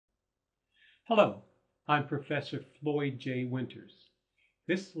Hello, I'm Professor Floyd J. Winters.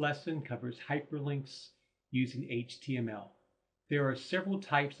 This lesson covers hyperlinks using HTML. There are several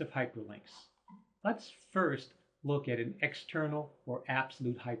types of hyperlinks. Let's first look at an external or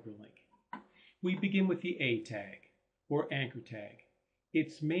absolute hyperlink. We begin with the A tag, or anchor tag.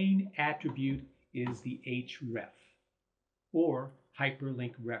 Its main attribute is the href, or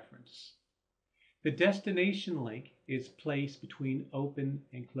hyperlink reference. The destination link is placed between open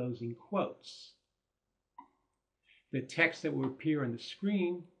and closing quotes. The text that will appear on the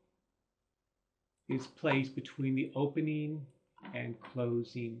screen is placed between the opening and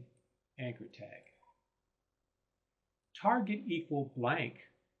closing anchor tag. Target equal blank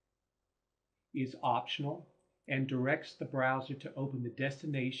is optional and directs the browser to open the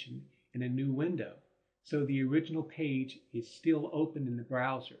destination in a new window, so the original page is still open in the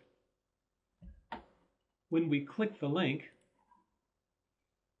browser. When we click the link,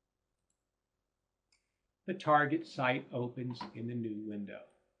 the target site opens in the new window.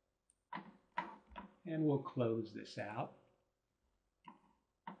 And we'll close this out.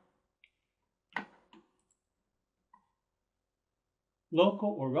 Local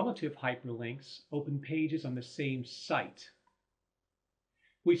or relative hyperlinks open pages on the same site.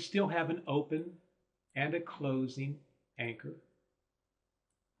 We still have an open and a closing anchor.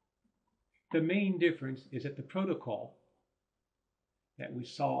 The main difference is that the protocol that we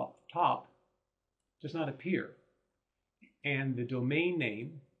saw up top does not appear, and the domain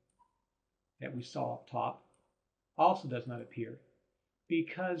name that we saw up top also does not appear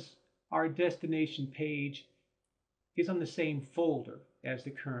because our destination page is on the same folder as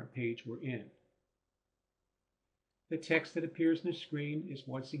the current page we're in. The text that appears on the screen is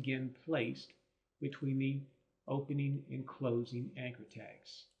once again placed between the opening and closing anchor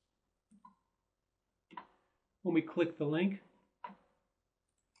tags. When we click the link,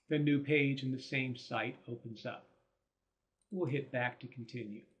 the new page in the same site opens up. We'll hit back to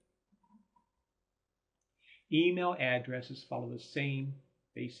continue. Email addresses follow the same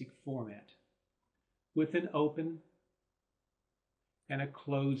basic format, with an open and a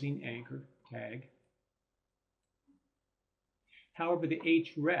closing anchor tag. However, the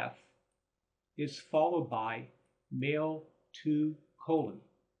href is followed by mail to :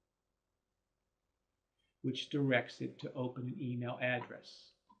 which directs it to open an email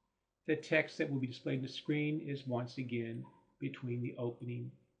address. The text that will be displayed on the screen is once again between the opening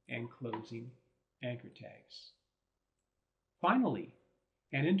and closing anchor tags. Finally,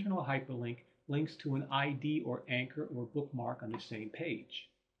 an internal hyperlink links to an ID or anchor or bookmark on the same page.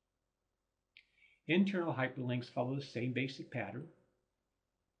 Internal hyperlinks follow the same basic pattern.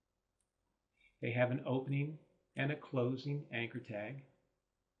 They have an opening and a closing anchor tag.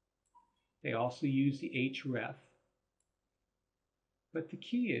 They also use the href, but the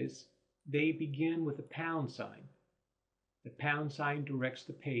key is they begin with a pound sign. The pound sign directs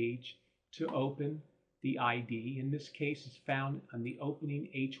the page to open the ID. In this case, is found on the opening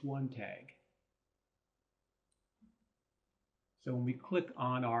h1 tag. So when we click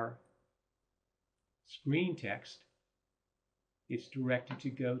on our screen text, it's directed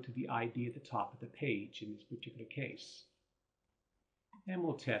to go to the ID at the top of the page in this particular case. And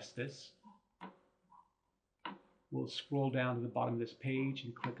we'll test this. We'll scroll down to the bottom of this page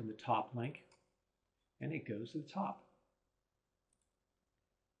and click on the top link, and it goes to the top.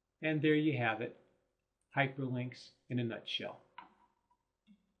 And there you have it, hyperlinks in a nutshell.